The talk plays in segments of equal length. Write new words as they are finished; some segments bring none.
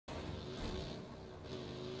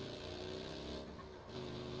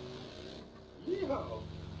How?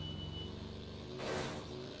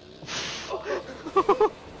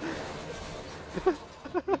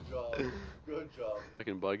 Good job. Good job.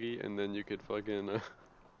 Fucking buggy, and then you could fucking.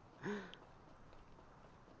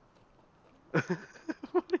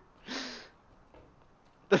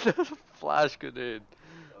 That's a flash grenade.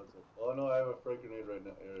 Oh no, I have a frag grenade right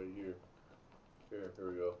now. Here. Here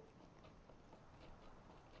we go.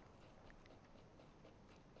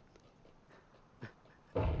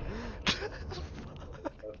 That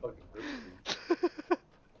fucking hurt me.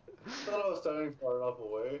 I thought I was standing far enough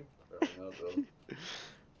away. Apparently not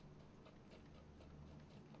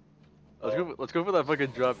though. Let's go for that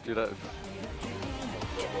fucking drop, dude.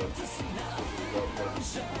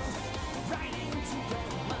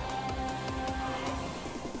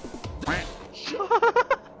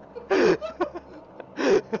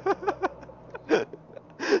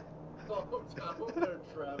 Calm down there,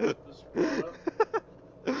 Travis Pastrana.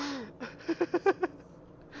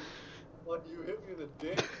 What, you hit me in the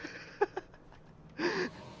dick?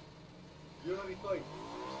 You know anything like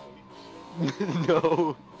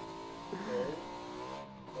No. No?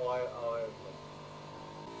 Oh, I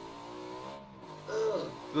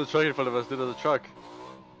There's a truck in front of us, dude. There's a truck.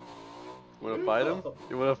 You wanna fight him?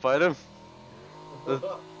 You wanna fight him?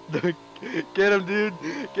 Get him, dude!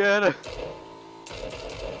 Get him!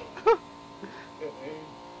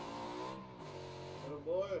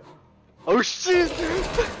 Oh shit!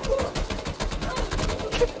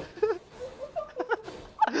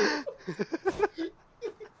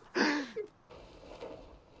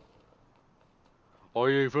 Oh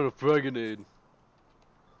yeah, in front of frag grenade.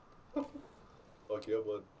 Fuck yeah,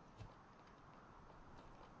 bud.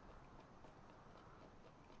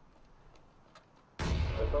 I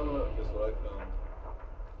found what, guess what I found.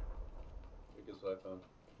 Guess what I found?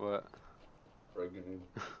 What? Frag grenade.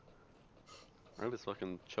 I just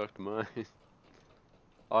fucking chucked mine.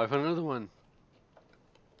 Oh, I found another one.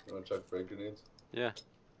 You wanna chuck frag grenades? Yeah.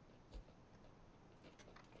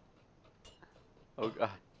 Oh god.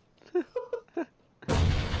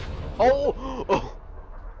 Oh! Oh!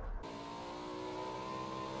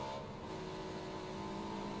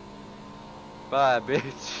 Bye,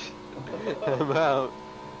 bitch. I'm out.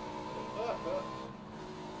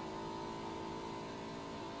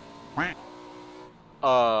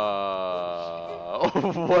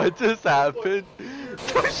 What just happened?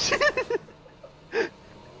 Oh shit!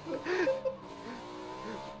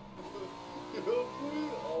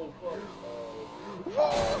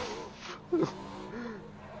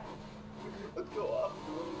 Let's go off.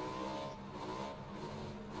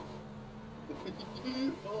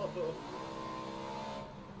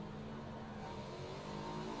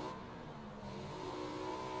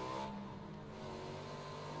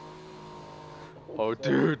 Oh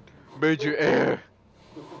dude, major air.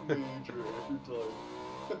 Major air time.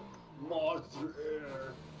 Monster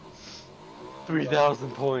air.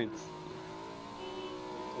 3,000 points.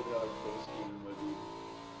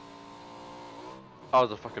 Oh,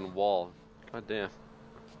 it's a fucking wall. God damn.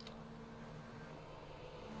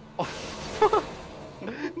 Oh,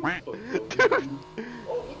 dude.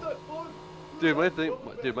 Dude, my thing,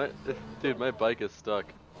 dude, my bike is stuck.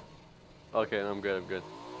 Okay, I'm good, I'm good.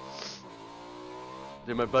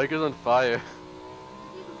 Dude, my bike is on fire.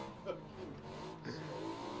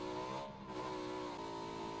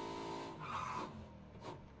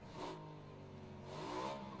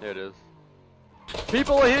 There it is.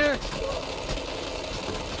 People are here!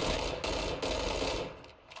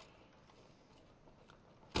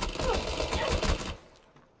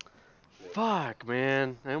 Fuck,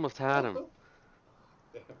 man. I almost had him.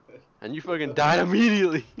 And you fucking died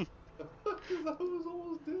immediately. Because I was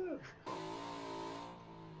almost dead.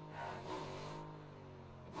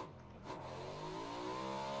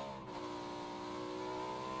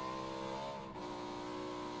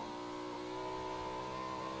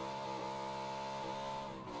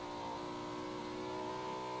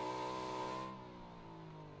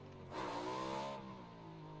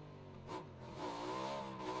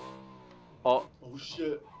 Oh. Oh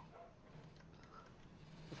shit.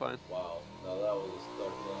 Fine. Wow. Now that was a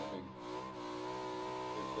stuck landing.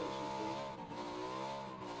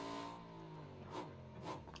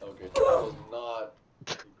 Okay, that was not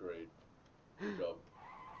great. Good job.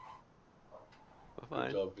 Fine.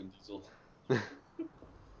 Good job, Vin Diesel.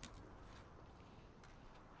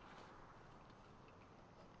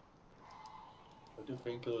 What do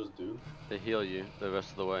painkillers do? They heal you the rest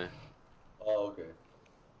of the way. Oh, okay.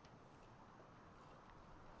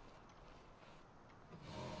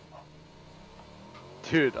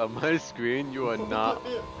 Dude, on my screen, you are not.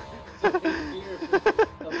 I'm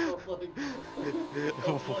like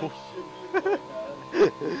shit.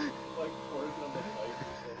 Like poison on the bike or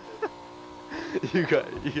something.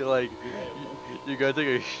 you gotta take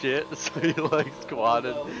a shit, so you like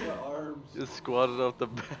squatted. Look at my arms. You squatted off the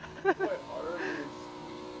back. My arm is.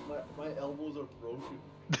 My elbows are broken.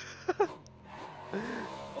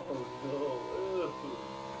 Oh no.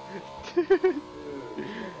 Dude. Ew. My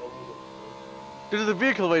elbows are broken. There's a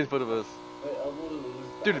vehicle right in front of us. My elbows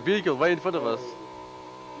are Dude, a vehicle right in front of us.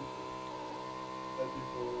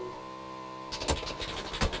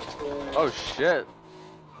 Oh shit.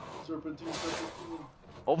 Serpentine.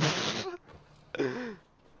 Oh.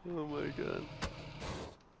 Oh my god.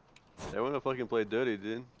 I wanna fucking play dirty,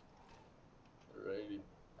 dude. Alrighty.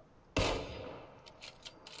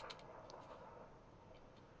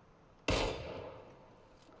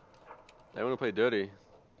 I wanna play dirty.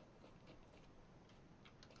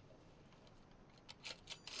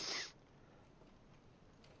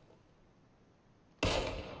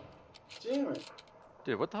 Damn it.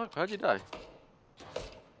 Dude, what the fuck? How'd you die?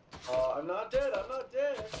 I'm not dead.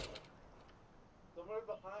 Somewhere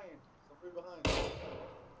behind.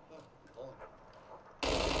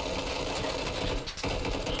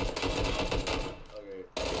 Okay.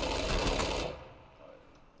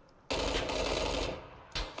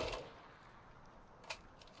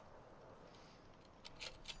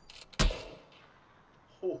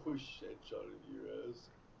 Holy shit, shot in your ass.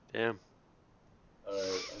 Damn.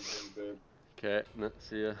 Alright, I'm going to bed. Okay,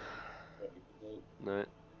 see ya. Alright, good night. Night.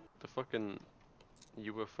 The fucking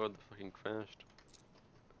UFO that fucking crashed.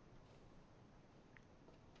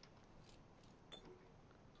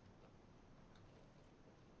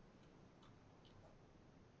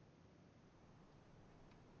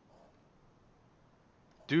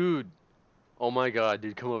 Dude! Oh my god,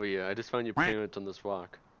 dude, come over here. I just found your parents on this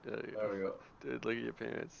rock. There we go. Dude, look at your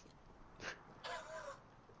parents.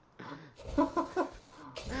 You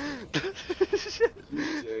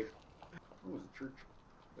dick. Ooh, it's a church.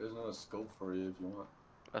 There's another scope for you if you want.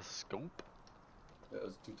 A scope? Yeah,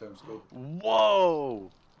 it's a 2x scope. Whoa!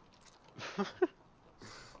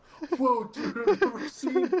 Whoa, dude, I've never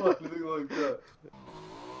seen anything like that.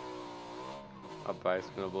 Our bike's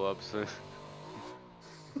gonna blow up soon.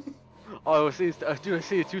 Oh, I see, dude, I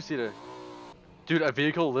see a two-seater. Dude, a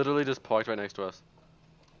vehicle literally just parked right next to us.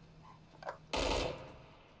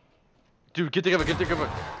 Dude, get the cover.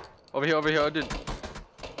 Over here, dude.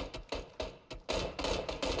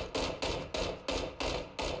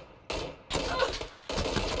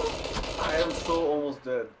 I am so almost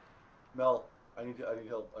dead. Mel, I need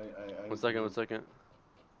help. I One second.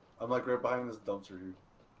 I'm like right behind this dumpster here.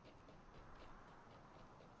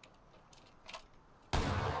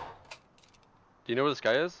 Do you know where this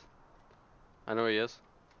guy is? I know where he is.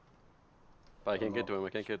 But I can't get to him,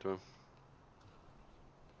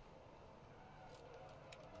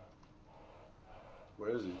 Where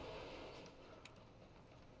is he?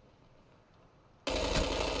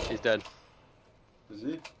 He's dead. Is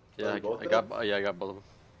he? Yeah, I got both of them.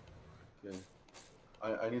 Okay.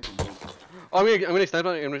 I need to move. Oh, I'm gonna snipe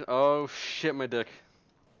on him. Oh shit, my dick.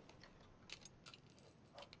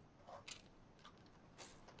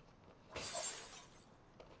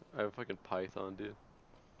 I have a fucking python, dude.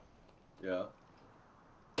 Yeah.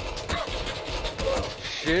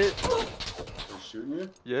 Shit. They're shooting you?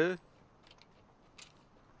 Yeah.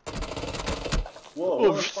 Whoa,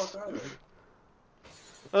 Oh, what the fuck are they?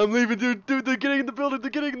 I'm leaving, dude. Dude, they're getting in the building.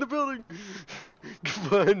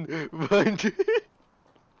 Run, dude.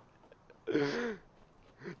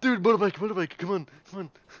 Dude, motorbike. Come on.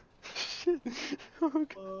 Shit.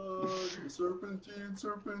 Oh,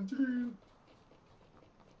 Serpentine.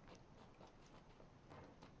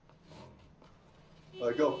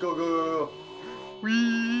 Alright, go.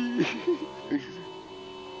 Wee.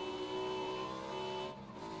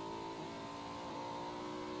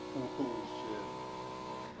 Holy shit.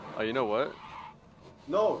 Oh, you know what?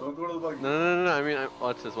 No, don't go to the buggy. No. I mean,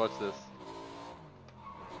 watch this.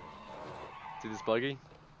 See this buggy?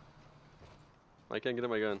 I can't get in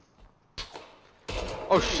my gun.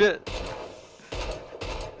 Oh shit!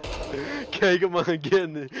 Okay, come on, get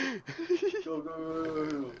in there.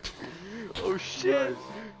 Go. Oh shit! Guys,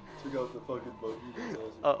 check out the fucking buggy.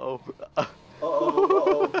 Uh-oh.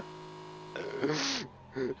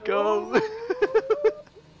 Go!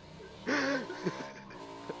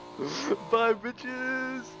 Bye,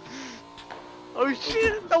 bitches! Oh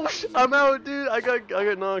shit! Oh shit! I'm out, dude! I got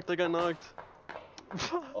knocked.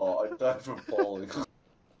 Oh, I died from falling.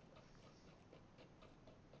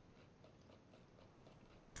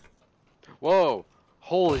 Whoa!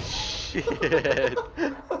 Holy shit!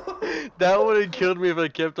 That would have killed me if I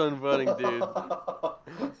kept on running, dude.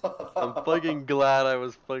 I'm fucking glad I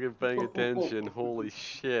was fucking paying attention. Holy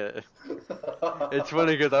shit. It's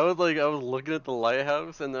funny because I was looking at the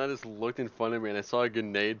lighthouse and then I just looked in front of me and I saw a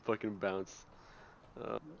grenade fucking bounce.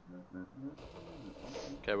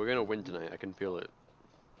 Okay, we're gonna win tonight. I can feel it.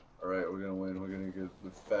 Alright, we're gonna win. We're gonna get the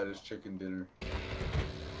fattest chicken dinner.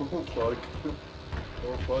 Oh fuck.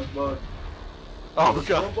 Oh fuck, bud. Oh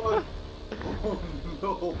god. Oh, bud. Oh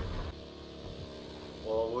no.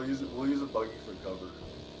 Well, we'll use a buggy for cover.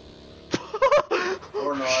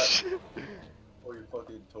 Or not. Or you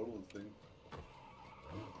fucking total the thing.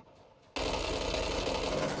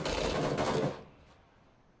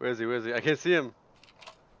 Where is he? Where is he? I can't see him.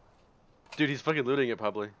 Dude, he's fucking looting it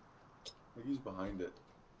probably. I think he's behind it.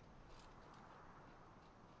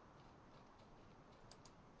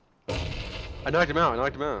 I knocked him out. I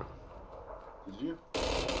knocked him out. Did you?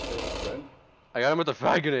 I got him with the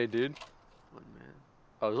frag grenade, dude. Oh man.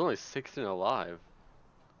 I was only 16 alive.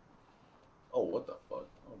 Oh, what the fuck?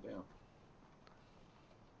 Oh, damn.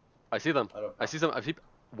 I see them. I see some. I see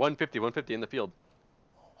 150 in the field.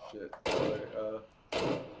 Shit. Alright,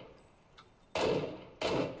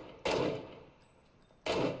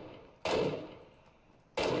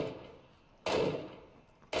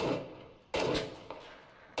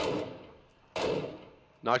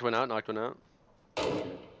 Knocked one out. Knocked one out.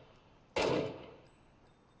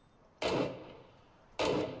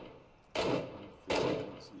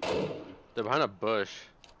 They're behind a bush.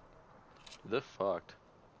 They're fucked.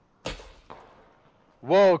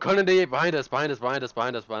 Whoa, Conan the 8 behind us, behind us, behind us,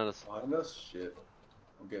 behind us, behind us. Behind us? Shit.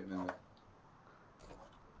 I'm getting in there.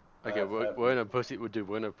 Okay, we're in a pussy. Dude,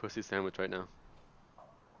 we're in a pussy sandwich right now.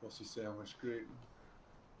 Pussy sandwich, great.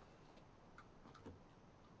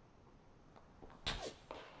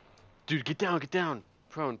 Dude, get down, get down.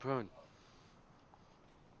 Prone, prone.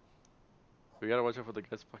 We gotta watch out for the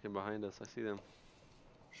guys fucking behind us. I see them.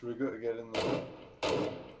 Should we go get in there?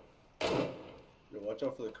 Yo, watch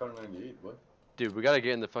out for the car 98, what? Dude, we gotta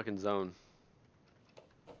get in the fucking zone.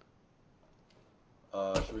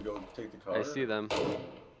 Should we go take the car? I see them.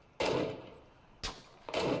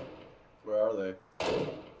 Where are they?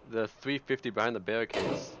 The 350 behind the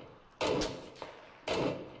barricades.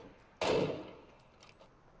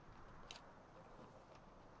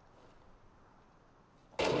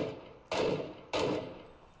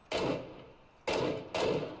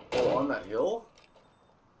 Oh, on that hill?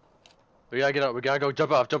 We gotta get out. We gotta go.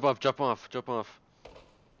 Jump off. Jump off. Jump off. Jump off.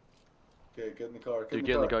 Okay, get in the car. Dude,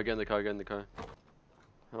 get in the car. Get in the car. Get in the car.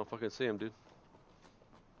 I don't fucking see him, dude.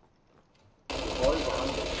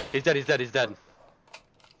 He's dead. He's dead. He's dead.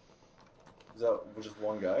 Is that just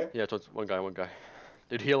one guy? Yeah, it's one guy. One guy.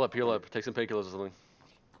 Dude, heal up. Heal up. Take some painkillers or something.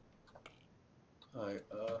 Alright,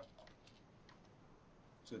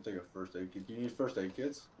 just gonna take a first aid kit. Do you need first aid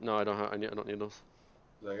kits? No, I don't have. I don't need those.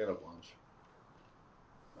 'Cause I got a bunch.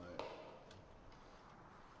 Alright.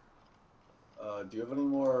 Do you have any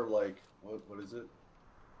more, like, what is it?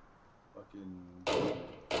 Fucking...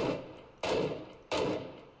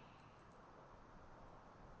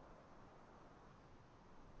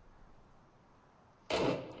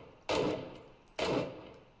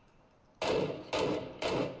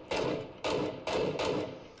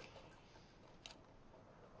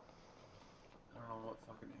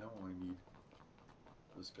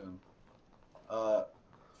 This gun.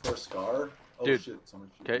 For a scar? Oh Dude. shit,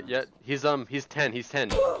 someone Okay, yeah, he's 10, he's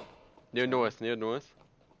 10. Near north, near north.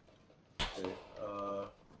 Okay,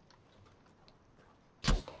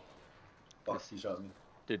 fuck, he shot me.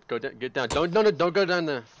 Dude, go down, get down. Don't go down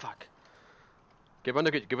there. Fuck. Get behind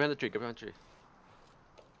the tree, get behind the tree.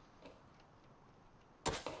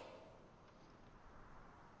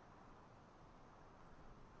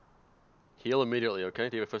 Heal immediately, okay?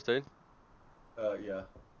 Do you have first aid? Yeah.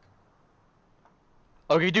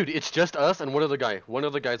 Okay, dude, it's just us and one other guy. One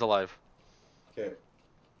other guy's alive. Okay.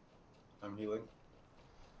 I'm healing.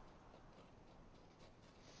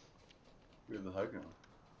 We have the high ground.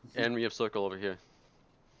 And we have circle over here.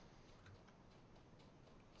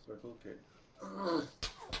 Circle, okay.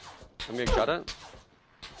 I'm getting shot at.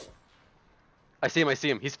 I see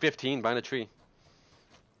him. He's 15 behind a tree.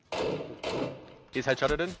 He's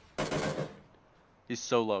headshotted in. He's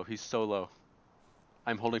so low.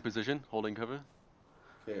 I'm holding position, holding cover.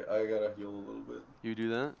 Okay, I gotta heal a little bit. You do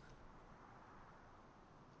that.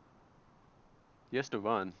 He has to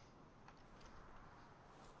run.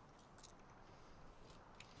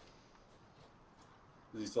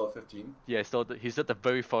 Is he still at 15? Yeah, he's at the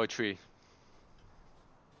very far tree.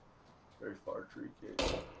 Very far tree,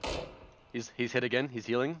 okay. He's hit again. He's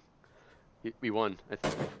healing. We won.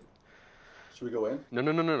 Should we go in?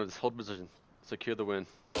 No. Just hold position. Secure the win.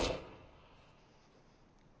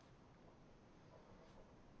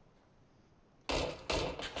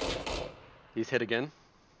 He's hit again.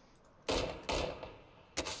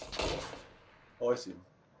 Oh, I see him.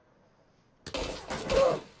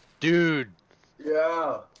 Dude.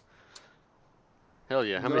 Yeah. Hell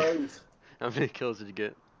yeah. Nice. How many kills did you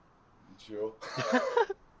get? Chill.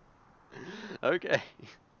 Okay.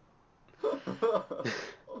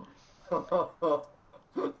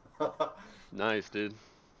 Nice, dude.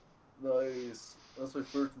 Nice. That's my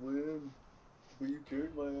first win. But you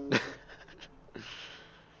carried my ass.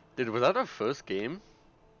 Dude, was that our first game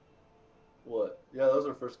What? Yeah, that was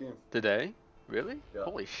our first game. today? Really? Yeah.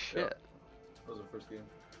 Holy Yeah. shit. That was our first game.